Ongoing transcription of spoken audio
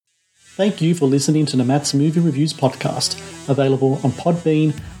Thank you for listening to the Matt's Movie Reviews podcast, available on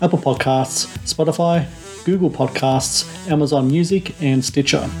Podbean, Apple Podcasts, Spotify, Google Podcasts, Amazon Music, and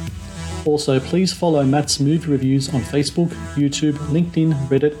Stitcher. Also, please follow Matt's Movie Reviews on Facebook, YouTube, LinkedIn,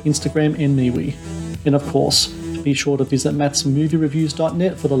 Reddit, Instagram, and MeWe. And of course, be sure to visit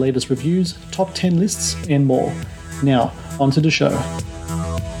mattsmoviereviews.net for the latest reviews, top 10 lists, and more. Now, on to the show.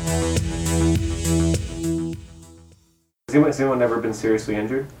 Has anyone ever been seriously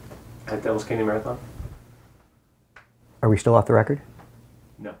injured at Devil's Canyon Marathon? Are we still off the record?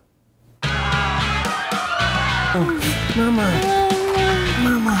 No. Oh, Mama.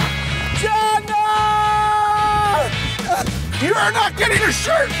 Jana! You are not getting a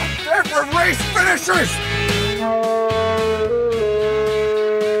shirt! They're for race finishers!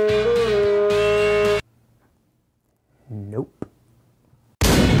 Nope.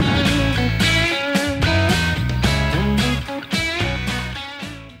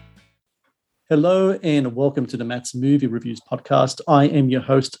 Hello and welcome to the Matt's Movie Reviews podcast. I am your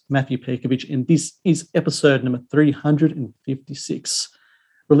host, Matthew Perkovich, and this is episode number 356.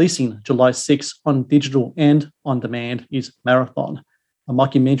 Releasing July 6 on digital and on demand is Marathon, a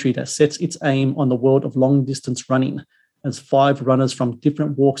mockumentary that sets its aim on the world of long-distance running, as 5 runners from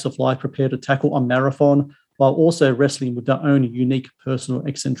different walks of life prepare to tackle a marathon while also wrestling with their own unique personal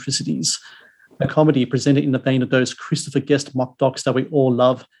eccentricities. A comedy presented in the vein of those Christopher Guest mock docs that we all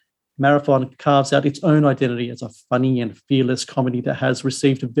love, Marathon carves out its own identity as a funny and fearless comedy that has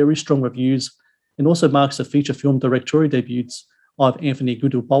received very strong reviews and also marks the feature film directorial debuts of Anthony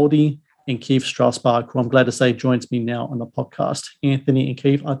Guidobaldi and Keith Strasberg, who I'm glad to say joins me now on the podcast. Anthony and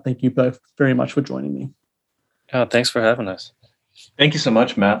Keith, I thank you both very much for joining me. Thanks for having us. Thank you so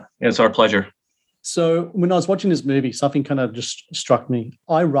much, Matt. It's our pleasure. So when I was watching this movie, something kind of just struck me.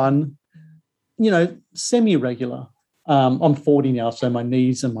 I run, semi-regular. I'm 40 now, so my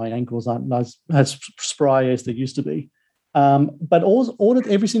knees and my ankles aren't as spry as they used to be. But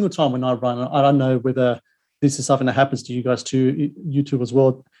every single time when I run, I don't know whether this is something that happens to you guys too, you two as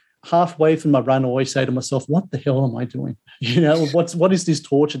well. Halfway through my run, I always say to myself, what the hell am I doing? What is this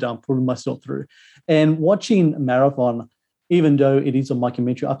torture that I'm putting myself through? And watching Marathon, even though it is a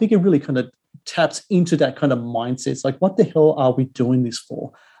mockumentary, I think it really kind of taps into that kind of mindset. It's like, what the hell are we doing this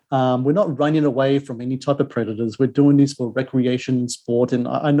for? We're not running away from any type of predators. We're doing this for recreation and sport. And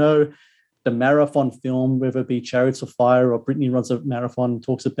I know the marathon film, whether it be Chariots of Fire or Brittany Runs a Marathon,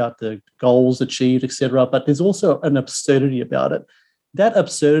 talks about the goals achieved, etc. But there's also an absurdity about it. That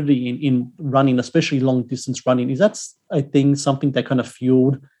absurdity in running, especially long distance running, is that something that kind of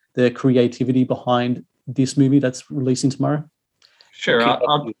fueled the creativity behind this movie that's releasing tomorrow? Sure,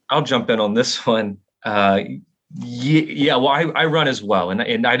 I'll jump in on this one. Well, I run as well.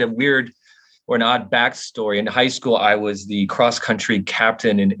 And I had a weird or an odd backstory. In high school, I was the cross-country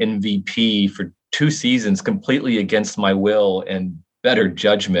captain and MVP for 2 seasons, completely against my will and better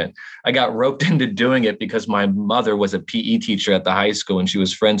judgment. I got roped into doing it because my mother was a PE teacher at the high school and she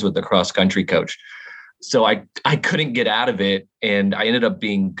was friends with the cross-country coach. So I couldn't get out of it, and I ended up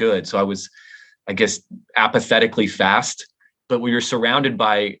being good. So I was, I guess, apathetically fast. But we were surrounded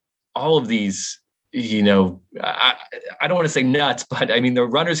by all of these, I don't want to say nuts, but I mean, the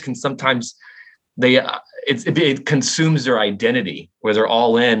runners can sometimes, it consumes their identity, where they're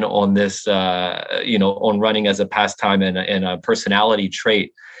all in on this, on running as a pastime and a personality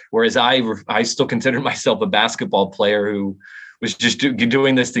trait. Whereas I still consider myself a basketball player who was just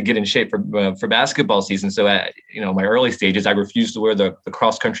doing this to get in shape for basketball season. So at, my early stages, I refused to wear the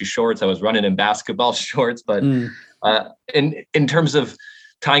cross country shorts. I was running in basketball shorts, but in terms of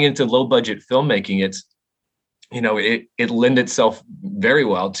tying into low budget filmmaking, it's, it lend itself very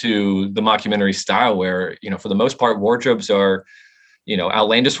well to the mockumentary style where, for the most part, wardrobes are,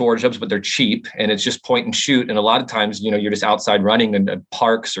 outlandish wardrobes, but they're cheap and it's just point and shoot. And a lot of times, you're just outside running in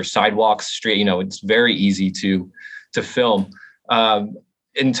parks or sidewalks, street, it's very easy to film.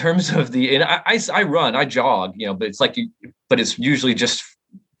 In terms of I jog, but it's usually just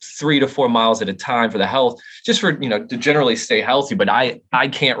 3 to 4 miles at a time for the health, just for, to generally stay healthy. But I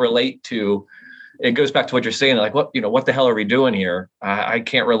can't relate to, it goes back to what you're saying, like, what the hell are we doing here? I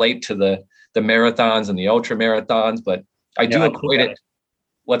can't relate to the marathons and the ultra marathons, but I do equate it.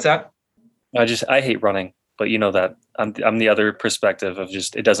 What's that? I hate running, but that I'm the other perspective of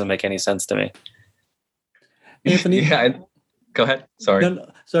just, it doesn't make any sense to me. Anthony? Go ahead. Sorry. No,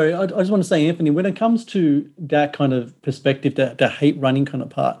 sorry. I just want to say, Anthony, when it comes to that kind of perspective, that hate running kind of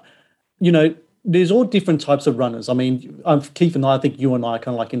part, there's all different types of runners. I mean, Keith and I think you and I are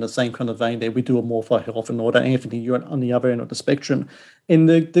kind of like in the same kind of vein there. We do it more for health and order. Anthony, you're on the other end of the spectrum. And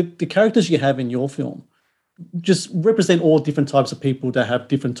the characters you have in your film, just represent all different types of people that have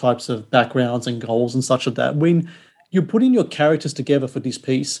different types of backgrounds and goals and such like that. When you're putting your characters together for this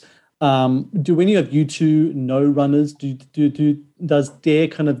piece, do any of you two know runners? Does their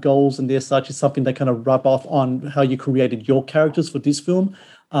kind of goals and their such is something that kind of rub off on how you created your characters for this film?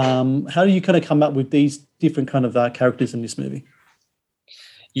 How do you kind of come up with these different kind of characters in this movie?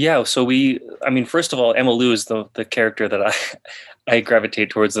 Yeah, so first of all, Emma Lou is the character that I gravitate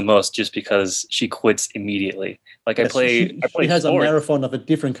towards the most, just because she quits immediately. Like yes, she has sports. A marathon of a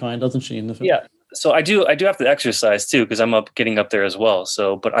different kind, doesn't she? In the film? Yeah. So I do have to exercise too, because I'm getting up there as well.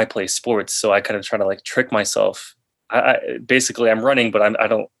 So, but I play sports, so I kind of try to like trick myself. I'm running, but I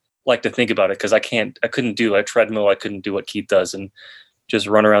don't like to think about it because I couldn't do a treadmill. I couldn't do what Keith does and just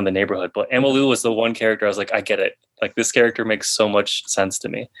run around the neighborhood. But Emma Lou was the one character I was like, I get it. Like this character makes so much sense to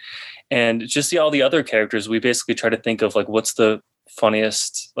me. And just see all the other characters, we basically try to think of like what's the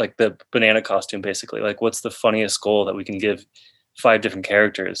funniest, like the banana costume, basically. Like what's the funniest goal that we can give 5 different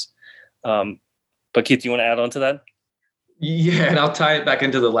characters. But Keith, do you want to add on to that? Yeah, and I'll tie it back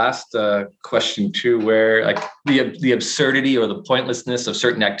into the last question too, where like the absurdity or the pointlessness of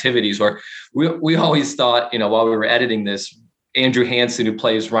certain activities. Where we always thought, while we were editing this, Andrew Hansen, who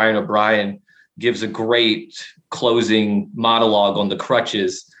plays Ryan O'Brien, gives a great closing monologue on the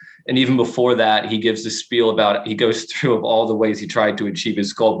crutches. And even before that, he gives the spiel about, he goes through of all the ways he tried to achieve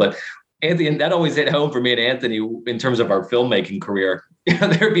his goal. But Anthony, and that always hit home for me and Anthony in terms of our filmmaking career.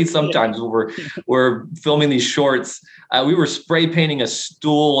 There'd be some times where we're filming these shorts. We were spray painting a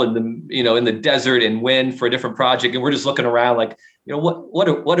stool in the desert in wind for a different project. And we're just looking around like,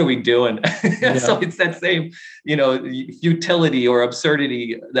 what are we doing? Yeah. So it's that same, futility or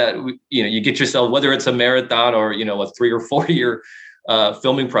absurdity that, you get yourself, whether it's a marathon or, a 3 or 4 year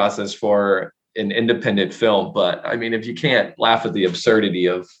filming process for an independent film. But I mean, if you can't laugh at the absurdity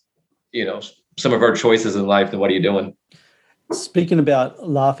of, some of our choices in life, then what are you doing? Speaking about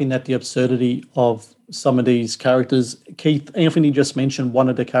laughing at the absurdity of some of these characters, Keith, Anthony just mentioned one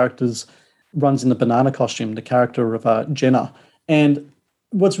of the characters runs in the banana costume, the character of Jenna. And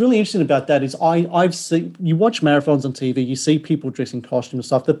what's really interesting about that is I've seen, you watch marathons on TV, you see people dressed in costume and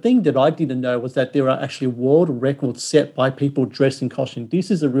stuff. The thing that I didn't know was that there are actually world records set by people dressed in costume. This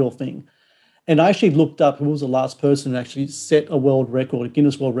is a real thing. And I actually looked up who was the last person who actually set a world record, a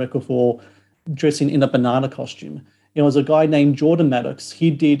Guinness World Record for dressing in a banana costume. It was a guy named Jordan Maddox.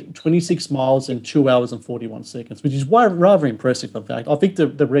 He did 26 miles in 2 hours and 41 seconds, which is rather impressive, in fact. I think the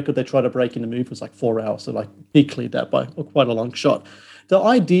record they tried to break in the movie was like 4 hours. So he cleared that by quite a long shot. The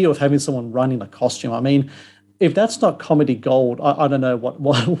idea of having someone run in a costume, I mean, if that's not comedy gold, I don't know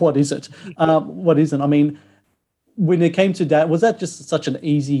what is it? What isn't? I mean, when it came to that, was that just such an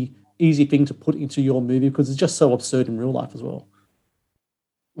easy thing to put into your movie because it's just so absurd in real life as well?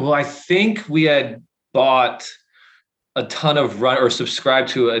 Well, I think we had bought a ton of subscribed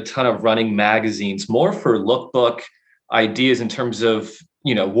to a ton of running magazines, more for lookbook ideas in terms of,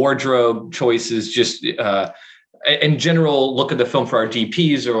 wardrobe choices, just in general, look at the film for our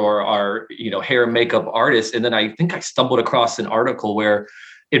DPs or our, hair and makeup artists. And then I think I stumbled across an article where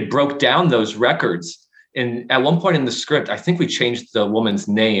it broke down those records. And at one point in the script, I think we changed the woman's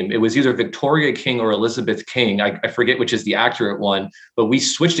name. It was either Victoria King or Elizabeth King. I forget which is the accurate one, but we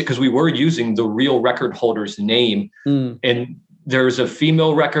switched it because we were using the real record holder's name. And there's a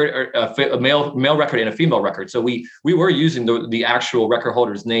female record, or a male record and a female record. So we were using the actual record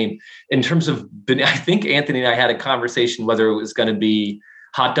holder's name. In terms of, I think Anthony and I had a conversation whether it was going to be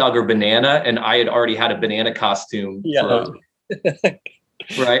hot dog or banana, and I had already had a banana costume. Yeah.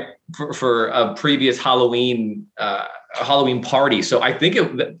 Right, for a previous Halloween party. So I think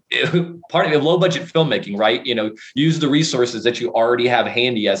it part of low budget filmmaking, right? Use the resources that you already have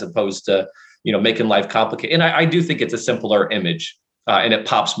handy as opposed to making life complicated. And I do think it's a simpler image and it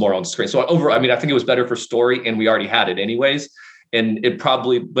pops more on screen. So I think it was better for story, and we already had it anyways. And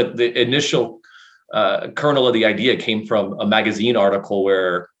but the initial kernel of the idea came from a magazine article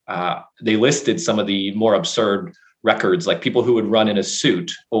where they listed some of the more absurd records, like people who would run in a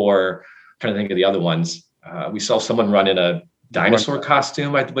suit, or I'm trying to think of the other ones. We saw someone run in a dinosaur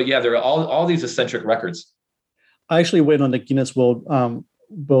costume, but yeah, there are all these eccentric records. I actually went on the Guinness World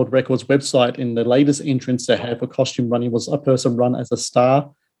Records website, and the latest entrance they had for costume running was a person run as a star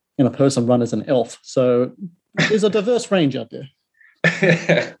and a person run as an elf. So there's a diverse range out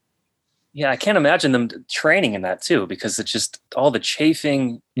there. Yeah, I can't imagine them training in that too, because it's just all the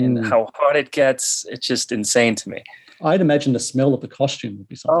chafing and how hot it gets. It's just insane to me. I'd imagine the smell of the costume would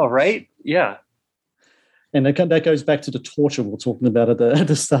be something. Oh, right? Yeah. And that goes back to the torture we were talking about at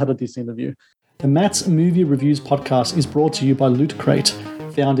the start of this interview. The Matt's Movie Reviews podcast is brought to you by Loot Crate.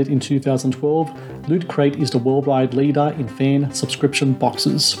 Founded in 2012, Loot Crate is the worldwide leader in fan subscription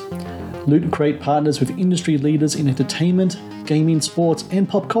boxes. Loot Crate partners with industry leaders in entertainment, gaming, sports, and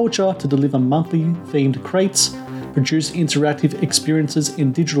pop culture to deliver monthly themed crates, produce interactive experiences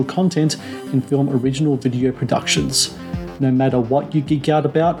in digital content, and film original video productions. No matter what you geek out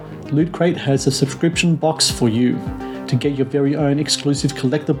about, Loot Crate has a subscription box for you. To get your very own exclusive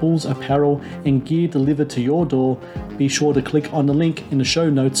collectibles, apparel, and gear delivered to your door, be sure to click on the link in the show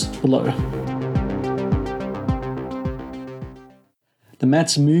notes below. The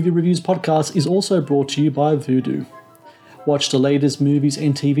Matt's Movie Reviews podcast is also brought to you by Vudu. Watch the latest movies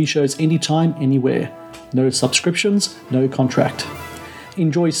and TV shows anytime, anywhere. No subscriptions, no contract.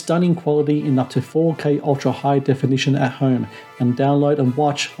 Enjoy stunning quality in up to 4K ultra high definition at home and download and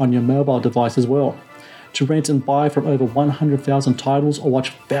watch on your mobile device as well. To rent and buy from over 100,000 titles or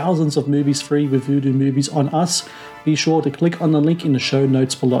watch thousands of movies free with Vudu Movies on us, be sure to click on the link in the show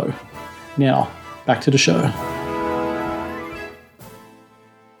notes below. Now, back to the show.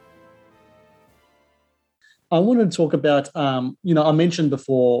 I wanted to talk about, I mentioned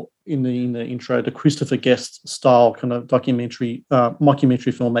before in the intro, the Christopher Guest style kind of documentary,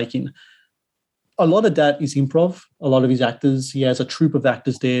 mockumentary filmmaking. A lot of that is improv. A lot of his actors, he has a troupe of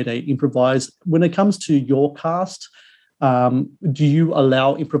actors there. They improvise. When it comes to your cast, do you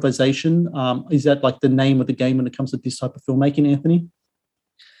allow improvisation? Is that like the name of the game when it comes to this type of filmmaking, Anthony?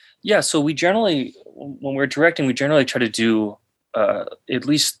 Yeah. So we generally, when we're directing, we generally try to do at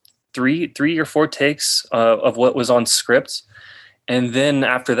least three or four takes of what was on script. And then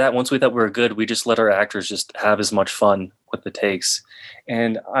after that, once we thought we were good, we just let our actors just have as much fun with the takes.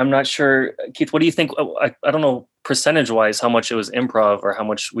 And I'm not sure, Keith, what do you think? I don't know percentage-wise how much it was improv or how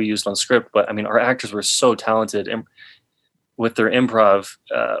much we used on script, but I mean, our actors were so talented with their improv.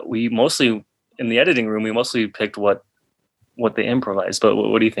 We mostly, in the editing room, we mostly picked what they improvised. But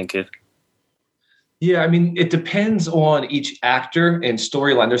what do you think, Keith? Yeah, I mean, it depends on each actor and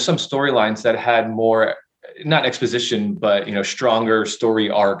storyline. There's some storylines that had more, not exposition, but, stronger story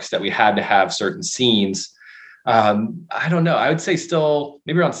arcs that we had to have certain scenes. I don't know. I would say still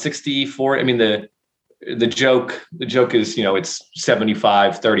maybe around 60-40. I mean, the joke is, it's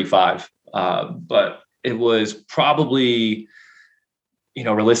 75-35. But it was probably,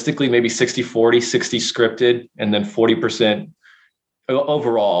 realistically, maybe 60-40, 60 scripted, and then 40%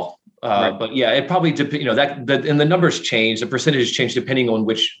 overall. Right. But yeah, it probably and the numbers change, the percentages change depending on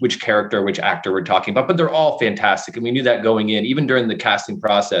which character, which actor we're talking about, but they're all fantastic. And we knew that going in, even during the casting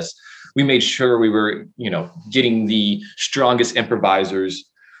process, we made sure we were, getting the strongest improvisers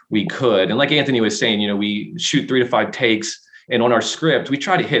we could. And like Anthony was saying, we shoot 3 to 5 takes, and on our script, we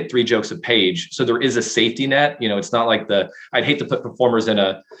try to hit 3 jokes a page. So there is a safety net. It's not like I'd hate to put performers in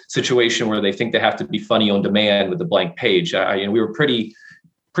a situation where they think they have to be funny on demand with a blank page. We were pretty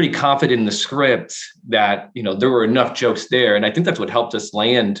confident in the script that, there were enough jokes there. And I think that's what helped us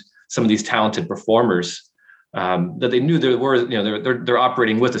land some of these talented performers, that they knew there were, they're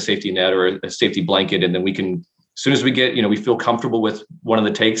operating with a safety net or a safety blanket. And then we can, as soon as we get, we feel comfortable with one of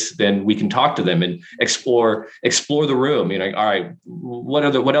the takes, then we can talk to them and explore the room. All right,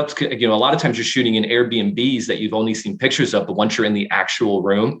 what else could, a lot of times you're shooting in Airbnbs that you've only seen pictures of, but once you're in the actual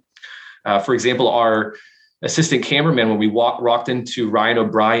room, for example, our assistant cameraman, when we walked into Ryan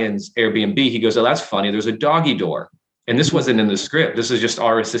O'Brien's Airbnb, he goes, "Oh, that's funny. There's a doggy door." And this wasn't in the script. This is just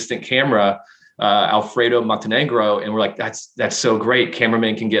our assistant camera, Alfredo Montenegro. And we're like, that's so great.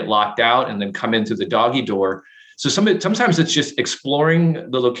 Cameraman can get locked out and then come into the doggy door. So sometimes it's just exploring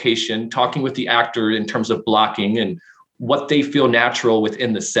the location, talking with the actor in terms of blocking and what they feel natural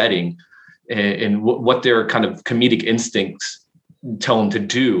within the setting and what their kind of comedic instincts tell them to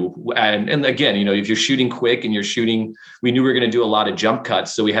do. And again, if you're shooting quick and we knew we were going to do a lot of jump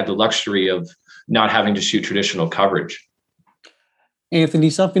cuts. So we had the luxury of not having to shoot traditional coverage. Anthony,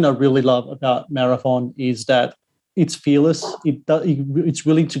 something I really love about Marathon is that it's fearless. It's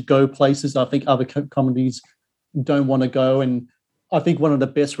willing to go places I think other comedies don't want to go. And I think one of the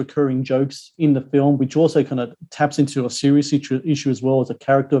best recurring jokes in the film, which also kind of taps into a serious issue as well, is a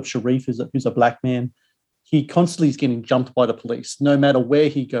character of Sharif, who's a black man. He constantly is getting jumped by the police, no matter where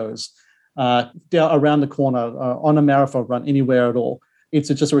he goes, down around the corner, on a marathon run, anywhere at all. It's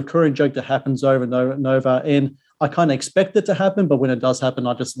just a recurring joke that happens over and over. And I kind of expect it to happen, but when it does happen,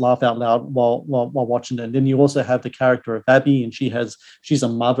 I just laugh out loud while watching it. And then you also have the character of Abby, and she's a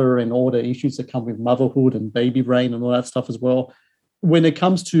mother and all the issues that come with motherhood and baby brain and all that stuff as well. When it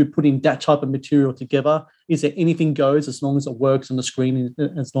comes to putting that type of material together, is there anything goes as long as it works on the screen,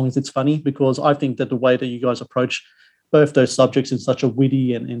 as long as it's funny? Because I think that the way that you guys approach both those subjects in such a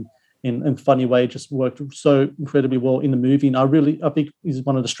witty and in funny way just worked so incredibly well in the movie. And I think is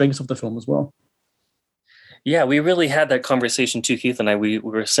one of the strengths of the film as well. Yeah, we really had that conversation too, Keith and I. We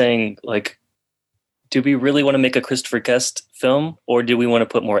were saying, like, do we really want to make a Christopher Guest film, or do we want to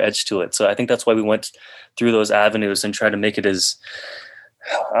put more edge to it? So I think that's why we went through those avenues and tried to make it as,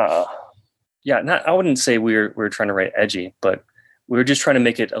 I wouldn't say we're trying to write edgy, but we were just trying to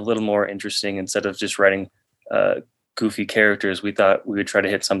make it a little more interesting instead of just writing goofy characters. We thought we would try to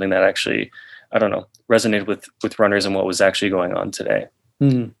hit something that actually, I don't know, resonated with runners and what was actually going on today.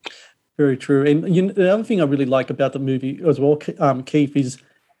 Very true. And the other thing I really like about the movie as well, Keith, is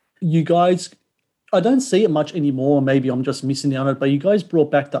you guys, I don't see it much anymore. Maybe I'm just missing out on it, but you guys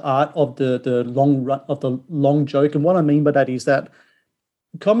brought back the art of the long joke. And what I mean by that is that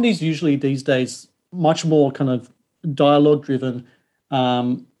comedies usually these days much more kind of dialogue driven,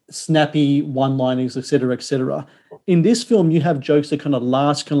 snappy one-liners, etc., etc. In this film, you have jokes that kind of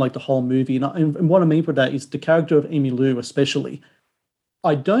last kind of like the whole movie. And what I mean by that is the character of Emmylou especially.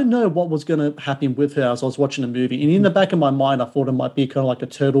 I don't know what was going to happen with her as I was watching the movie. And in the back of my mind, I thought it might be kind of like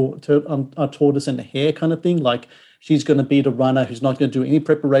a tortoise and a hare kind of thing. Like she's going to be the runner who's not going to do any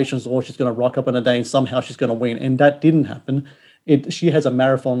preparations, or she's going to rock up on a day and somehow she's going to win. And that didn't happen. She has a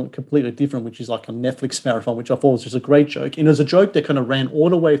marathon completely different, which is like a Netflix marathon, which I thought was just a great joke. And it was a joke that kind of ran all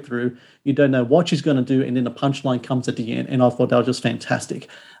the way through. You don't know what she's going to do. And then the punchline comes at the end. And I thought that was just fantastic.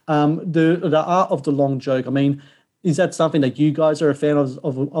 The art of the long joke, I mean, is that something that you guys are a fan of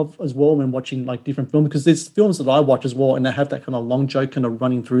as well when watching like different films? Because there's films that I watch as well, and they have that kind of long joke kind of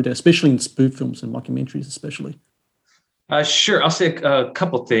running through there, especially in spoof films and documentaries, especially. Sure, I'll say a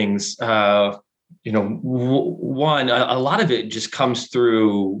couple things. One, a lot of it just comes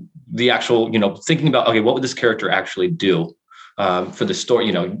through the actual, thinking about, okay, what would this character actually do for the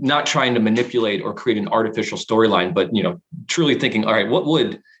story? Not trying to manipulate or create an artificial storyline, but truly thinking, all right, what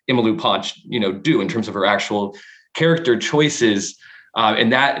would Emmylou Ponch, do in terms of her actual character choices,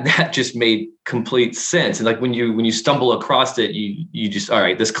 and that just made complete sense. And like when you stumble across it, you just, all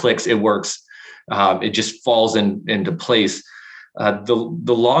right, this clicks, it works, it just falls into place. The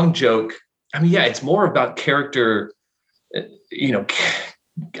long joke, I mean, yeah, it's more about character,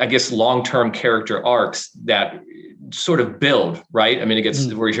 I guess long-term character arcs that sort of build, right? I mean, it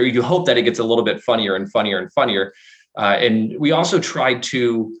gets where you hope that it gets a little bit funnier and funnier and funnier, and we also tried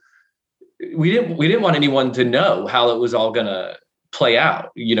to. We didn't want anyone to know how it was all going to play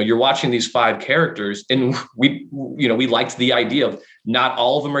out. You're watching these 5 characters, and we liked the idea of not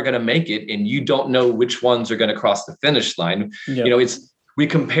all of them are going to make it, and you don't know which ones are going to cross the finish line. Yeah. We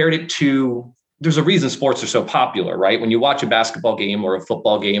compared it to, there's a reason sports are so popular, right? When you watch a basketball game or a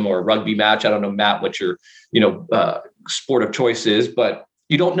football game or a rugby match, I don't know, Matt, what your sport of choice is, but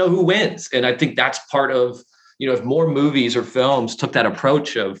you don't know who wins. And I think that's part of, if more movies or films took that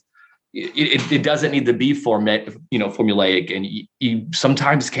approach of, it doesn't need to be formulaic, and you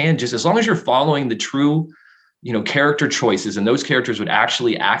sometimes can, just as long as you're following the true, character choices, and those characters would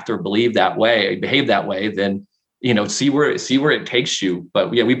actually act or behave that way, then, see where it takes you.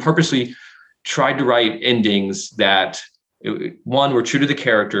 But yeah, we purposely tried to write endings that, one, were true to the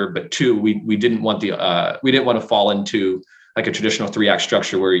character, but 2, we didn't want to fall into like a traditional 3-act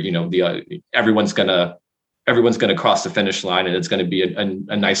structure where, everyone's going to cross the finish line, and it's going to be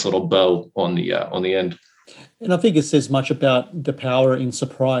a nice little bow on the end. And I think it says much about the power in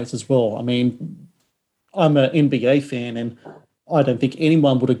surprise as well. I mean, I'm an NBA fan, and I don't think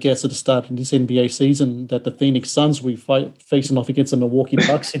anyone would have guessed at the start of this NBA season that the Phoenix Suns will be facing off against the Milwaukee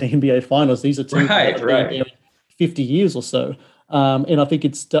Bucks in the NBA Finals. These are teams that have been there 50 years or so. And I think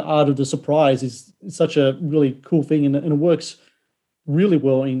it's the art of the surprise is such a really cool thing, and it works really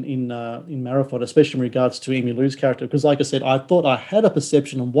well in Marathon, especially in regards to Emmylou's character. Because, like I said, I thought I had a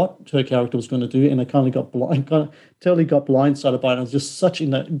perception of what her character was going to do, and I totally got blindsided by it. It was just such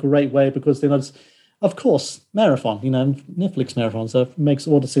in a great way, because then of course, Marathon, Netflix Marathon, so it makes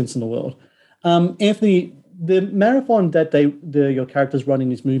all the sense in the world. Anthony, the marathon that your characters run in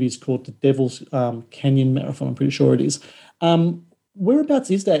this movie is called the Devil's Canyon Marathon. I'm pretty sure it is.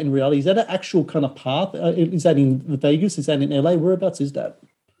 Whereabouts is that in reality? Is that an actual kind of path? Is that in Vegas? Is that in LA? Whereabouts is that?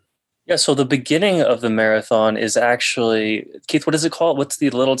 Yeah, so the beginning of the marathon is actually, Keith, what is it called? What's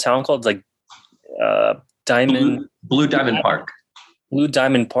the little town called? It's like Diamond... Blue Diamond Park. Blue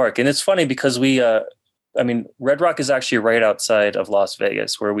Diamond Park. And it's funny because Red Rock is actually right outside of Las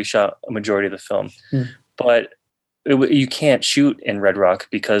Vegas, where we shot a majority of the film. But you can't shoot in Red Rock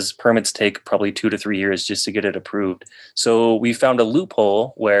because permits take probably 2 to 3 years just to get it approved. So we found a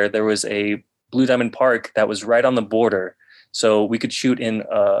loophole where there was a Blue Diamond Park that was right on the border. So we could shoot in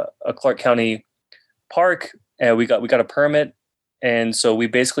a Clark County park, and we got a permit, And so we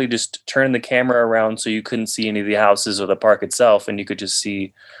basically just turned the camera around so you couldn't see any of the houses or the park itself, and you could just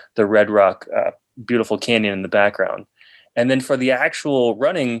see the Red Rock, beautiful canyon in the background. And then for the actual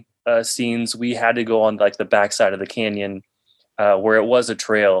running scenes, we had to go on like the backside of the canyon where it was a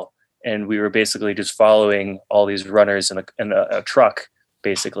trail, and we were basically just following all these runners in a truck,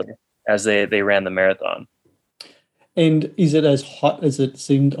 basically, as they ran the marathon. And is it as hot as it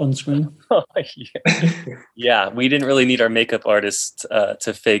seemed on screen? Yeah, we didn't really need our makeup artist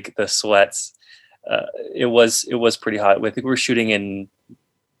to fake the sweats. It was pretty hot. I think we were shooting in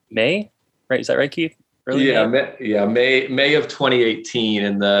May, right? Is that right, Keith? May of 2018,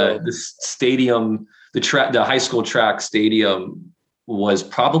 and the stadium, the high school track stadium was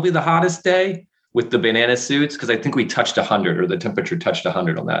probably the hottest day with the banana suits, because I think we touched 100, or the temperature touched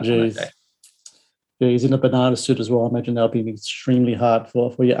 100 on that day. Yeah, he's in a banana suit as well. I imagine that'll be extremely hard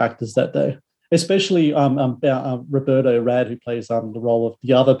for your actors that day, especially Roberto Rad, who plays the role of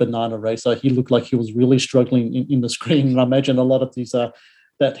the other banana racer. He looked like he was really struggling in the screen. And I imagine a lot of these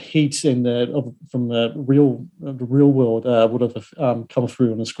that heat from the real world would have come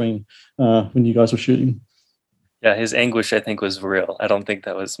through on the screen when you guys were shooting. Yeah, his anguish, I think, was real. I don't think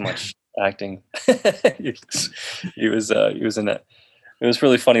that was much acting. he was in it. It was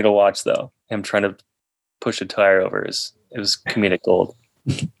really funny to watch, though. Him trying to push a tire over it was comedic gold.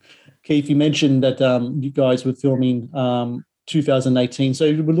 Keith, you mentioned that you guys were filming 2018, so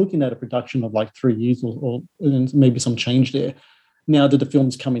we're looking at a production of like 3 years or maybe some change there. Now that the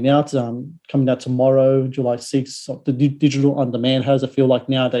film's coming out tomorrow, July 6th, the digital on demand, how does it feel like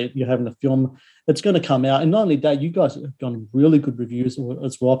now that you're having a film that's going to come out? And not only that, you guys have gotten really good reviews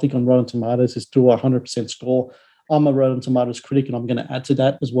as well. I think on Rotten Tomatoes it's still a 100% score. I'm a Rotten Tomatoes critic, and I'm going to add to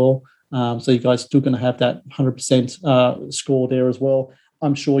that as well. So you guys still going to have that 100% score there as well.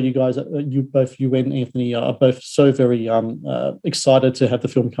 I'm sure you guys, you and Anthony, are both so very excited to have the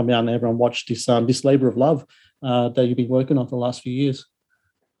film come out and everyone watch this labor of love that you've been working on for the last few years.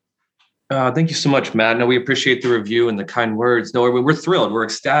 Thank you so much, Matt. No, we appreciate the review and the kind words. No, we're thrilled. We're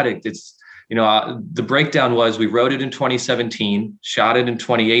ecstatic. It's, the breakdown was we wrote it in 2017, shot it in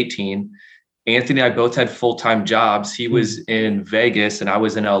 2018. Anthony and I both had full-time jobs. He was in Vegas and I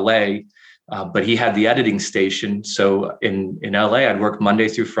was in LA, but he had the editing station. So in LA, I'd work Monday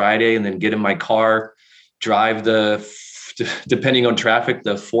through Friday and then get in my car, drive depending on traffic,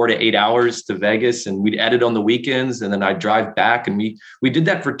 the 4 to 8 hours to Vegas, and we'd edit on the weekends, and then I'd drive back. And we did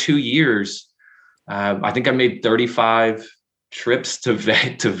that for 2 years. I think I made 35 trips to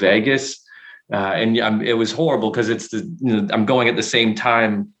Vegas, and it was horrible because I'm going at the same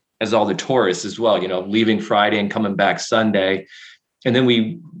time as all the tourists as well, leaving Friday and coming back Sunday. And then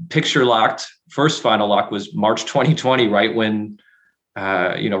we picture locked. First final lock was March 2020, right when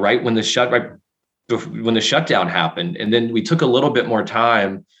the shutdown happened. And then we took a little bit more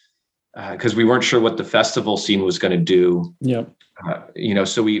time because we weren't sure what the festival scene was going to do. Yeah.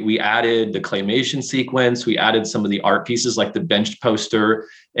 So we added the claymation sequence. We added some of the art pieces like the bench poster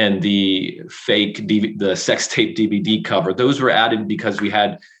and the fake the sex tape DVD cover. Those were added because we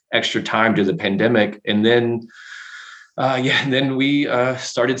had extra time due to the pandemic. And then we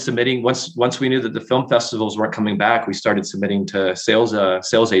started submitting once we knew that the film festivals weren't coming back. We started submitting to sales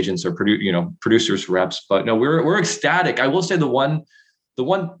agents or producers reps. But no, we're ecstatic. I will say the one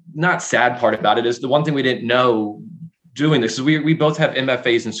not sad part about it is the one thing we didn't know doing this is we both have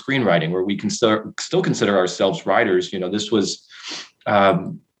MFAs in screenwriting, where we can still consider ourselves writers. This was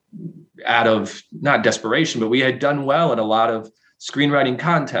out of not desperation, but we had done well in a lot of screenwriting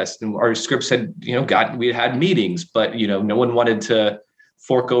contests, and our scripts had, we had meetings, but no one wanted to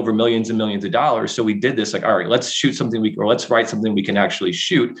fork over millions and millions of dollars. So we did this like, all right, let's shoot something let's write something we can actually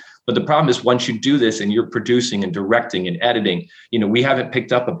shoot. But the problem is once you do this and you're producing and directing and editing, we haven't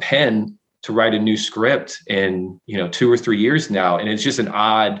picked up a pen to write a new script in, 2 or 3 years now. And it's just an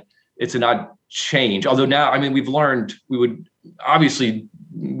odd change. Although now, we've learned I think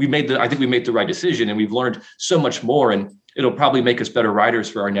we made the right decision, and we've learned so much more, and it'll probably make us better writers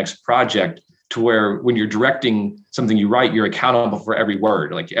for our next project, to where when you're directing something you write, you're accountable for every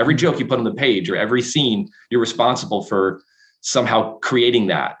word, like every joke you put on the page or every scene, you're responsible for somehow creating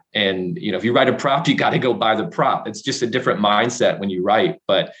that. And, if you write a prop, you got to go buy the prop. It's just a different mindset when you write,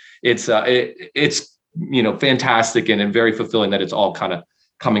 but it's fantastic and very fulfilling that it's all kind of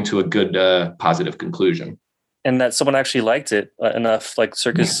coming to a good, positive conclusion. And that someone actually liked it enough, like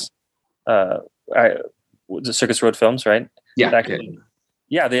Circus, Circus Road Films, right? Yeah.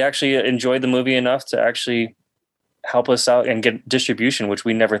 Yeah, they actually enjoyed the movie enough to actually help us out and get distribution, which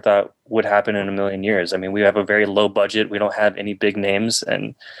we never thought would happen in a million years. We have a very low budget. We don't have any big names,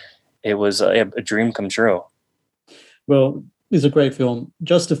 and it was a dream come true. Well, is a great film.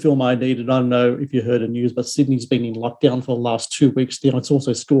 Just a film I needed. I don't know if you heard the news, but Sydney's been in lockdown for the last 2 weeks now. It's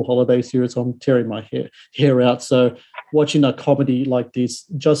also school holidays here, so I'm tearing my hair out. So watching a comedy like this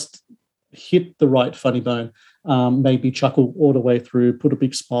just hit the right funny bone, made me chuckle all the way through, put a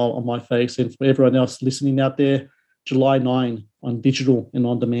big smile on my face. And for everyone else listening out there, July 9 on digital and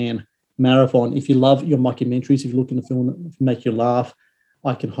on demand, Marathon. If you love your mockumentaries, if you're looking to film that make you laugh,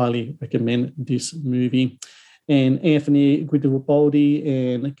 I can highly recommend this movie. And Anthony Guidobaldi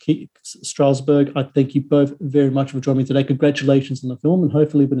and Keith Strasberg, I thank you both very much for joining me today. Congratulations on the film, and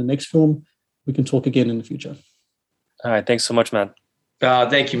hopefully with the next film, we can talk again in the future. All right. Thanks so much, Matt.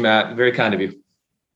 Thank you, Matt. Very kind of you.